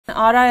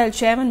RIL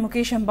Chairman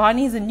Mukesh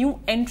Ambani is a new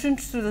entrant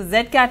to the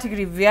Z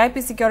category VIP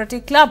security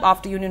club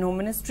after Union Home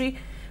Ministry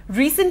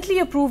recently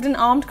approved an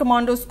armed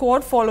commando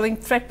squad following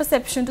threat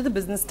perception to the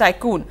business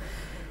tycoon.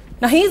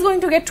 Now he is going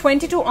to get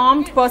 22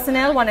 armed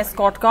personnel, one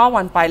escort car,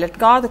 one pilot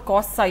car. The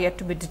costs are yet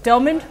to be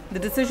determined. The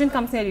decision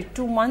comes nearly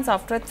 2 months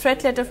after a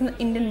threat letter from the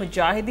Indian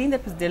Mujahideen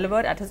that was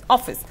delivered at his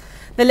office.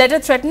 The letter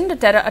threatened a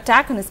terror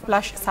attack on his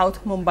plush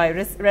South Mumbai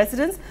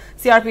residence.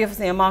 CRPF has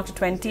earmarked a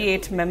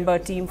 28-member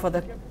team for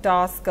the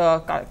task,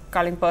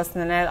 culling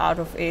personnel out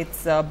of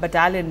its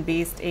battalion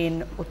based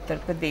in Uttar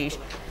Pradesh.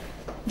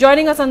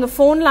 Joining us on the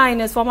phone line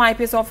is former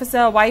IPS officer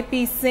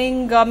YP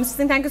Singh. Mr.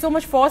 Singh, thank you so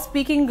much for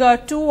speaking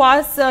to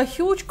us.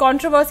 Huge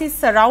controversy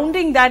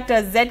surrounding that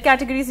Z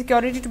category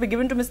security to be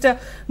given to Mr.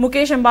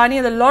 Mukesh Ambani,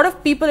 and a lot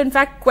of people in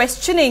fact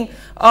questioning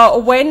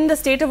when the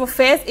state of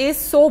affairs is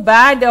so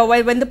bad,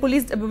 when the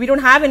police, we don't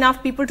have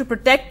enough people to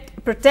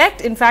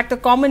protect in fact a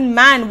common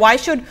man. Why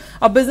should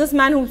a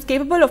businessman who's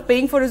capable of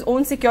paying for his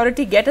own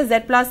security get a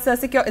Z plus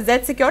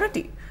Z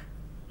security?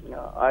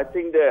 I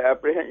think the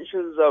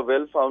apprehensions are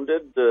well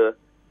founded.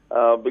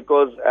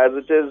 Because as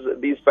it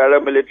is, these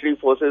paramilitary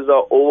forces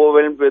are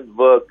overwhelmed with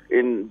work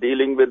in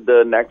dealing with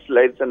the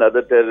Naxalites and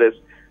other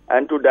terrorists,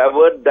 and to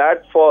divert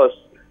that force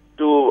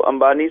to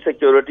Ambani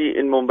security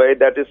in Mumbai,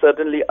 that is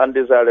certainly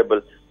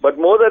undesirable. But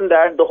more than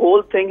that, the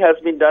whole thing has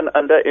been done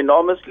under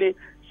enormously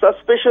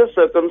suspicious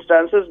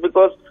circumstances,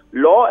 because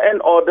law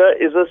and order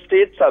is a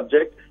state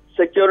subject.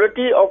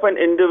 Security of an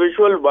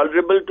individual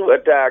vulnerable to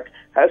attack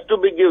has to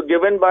be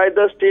given by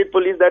the state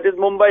police, that is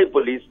Mumbai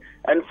police.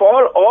 And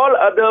for all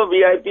other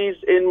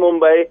VIPs in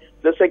Mumbai,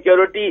 the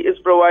security is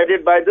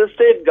provided by the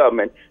state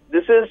government.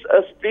 This is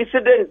a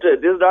precedent,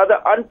 this is rather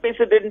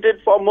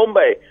unprecedented for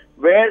Mumbai,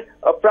 where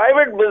a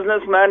private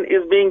businessman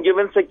is being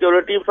given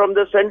security from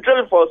the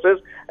central forces,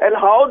 and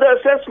how the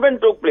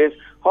assessment took place,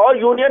 how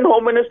Union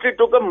Home Ministry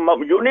took a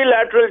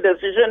unilateral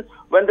decision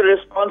when the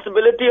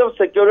responsibility of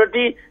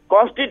security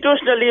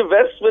constitutionally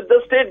vests with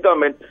the state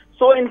government.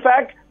 So in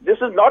fact, this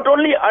is not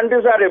only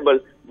undesirable,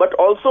 but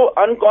also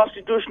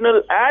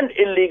unconstitutional and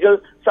illegal,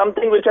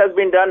 something which has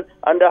been done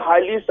under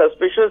highly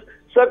suspicious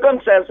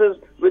circumstances,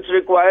 which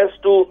requires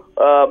to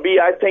be,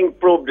 I think,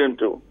 probed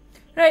into.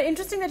 Right.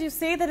 Interesting that you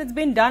say that it's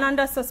been done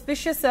under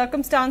suspicious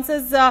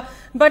circumstances.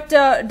 But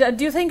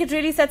do you think it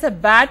really sets a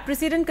bad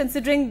precedent,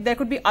 considering there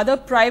could be other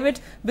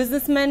private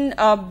businessmen,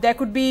 there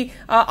could be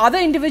other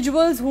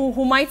individuals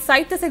who might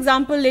cite this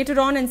example later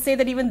on and say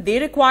that even they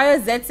require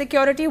Z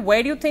security?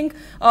 Where do you think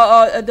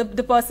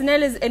the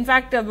personnel is, in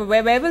fact,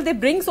 where will they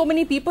bring so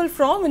many people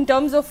from in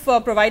terms of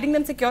providing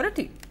them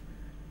security?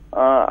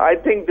 I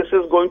think this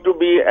is going to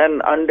be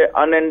an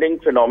unending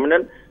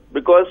phenomenon.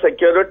 Because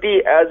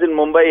security, as in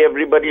Mumbai,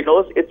 everybody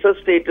knows, it's a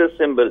status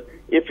symbol.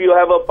 If you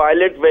have a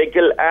pilot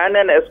vehicle and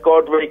an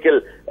escort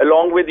vehicle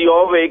along with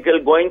your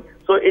vehicle going,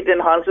 so it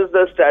enhances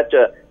the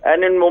stature.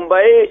 And in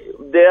Mumbai,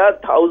 there are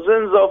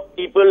thousands of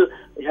people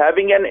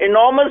having an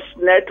enormous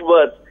net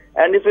worth.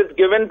 And if it's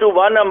given to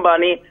one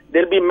Ambani,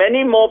 there'll be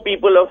many more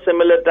people of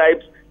similar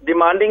types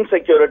demanding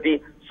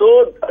security.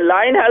 So a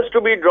line has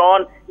to be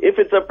drawn. If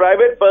it's a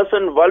private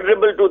person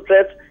vulnerable to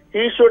threats,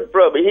 he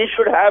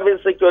should have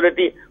his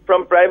security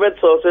from private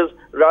sources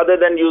rather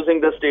than using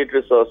the state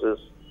resources.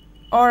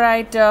 All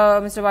right,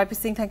 Mr. YP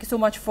Singh, thank you so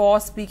much for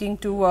speaking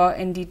to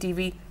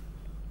NDTV.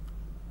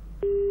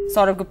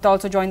 Saurabh Gupta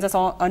also joins us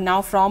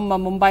now from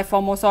Mumbai. For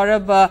more,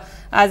 Saurabh,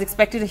 as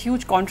expected, a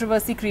huge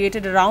controversy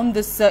created around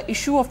this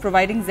issue of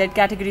providing Z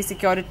category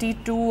security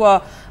to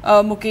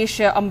Mukesh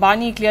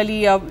Ambani.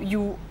 Clearly,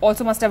 you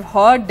also must have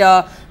heard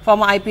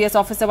former IPS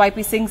officer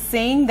YP Singh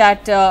saying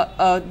that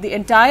the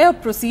entire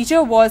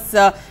procedure was,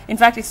 in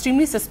fact,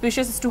 extremely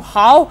suspicious as to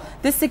how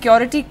this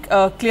security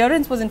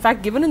clearance was, in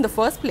fact, given in the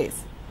first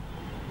place.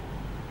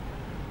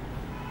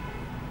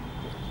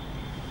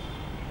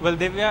 Well,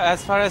 Divya,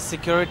 as far as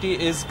security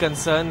is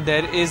concerned,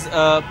 there is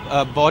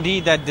a body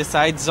that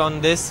decides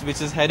on this,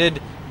 which is headed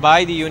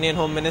by the Union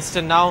Home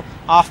Minister. Now,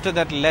 after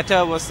that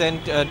letter was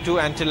sent to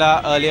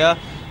Antilla earlier,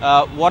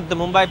 what the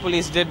Mumbai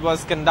police did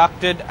was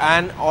conducted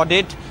an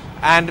audit,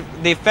 and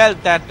they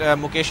felt that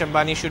Mukesh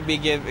Ambani should be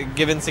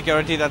given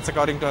security. That's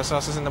according to our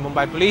sources in the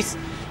Mumbai police.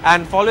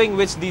 And following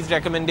which these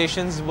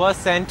recommendations were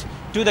sent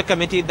to the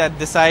committee that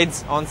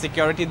decides on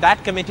security.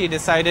 That committee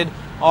decided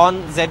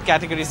on Z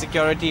category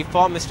security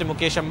for Mr.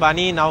 Mukesh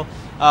Ambani. Now,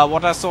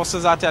 what our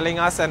sources are telling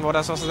us and what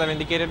our sources have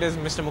indicated is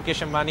Mr.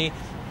 Mukesh Ambani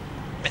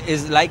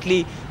is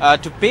likely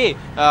to pay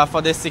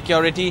for this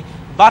security.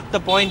 But the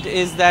point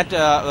is that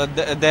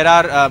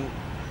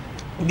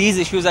these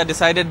issues are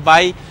decided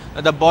by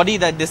the body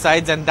that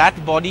decides, and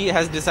that body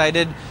has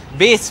decided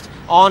based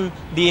on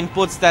the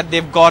inputs that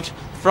they've got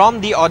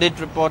from the audit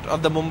report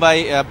of the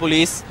Mumbai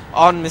police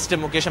on Mr.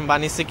 Mukesh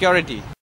Ambani's security.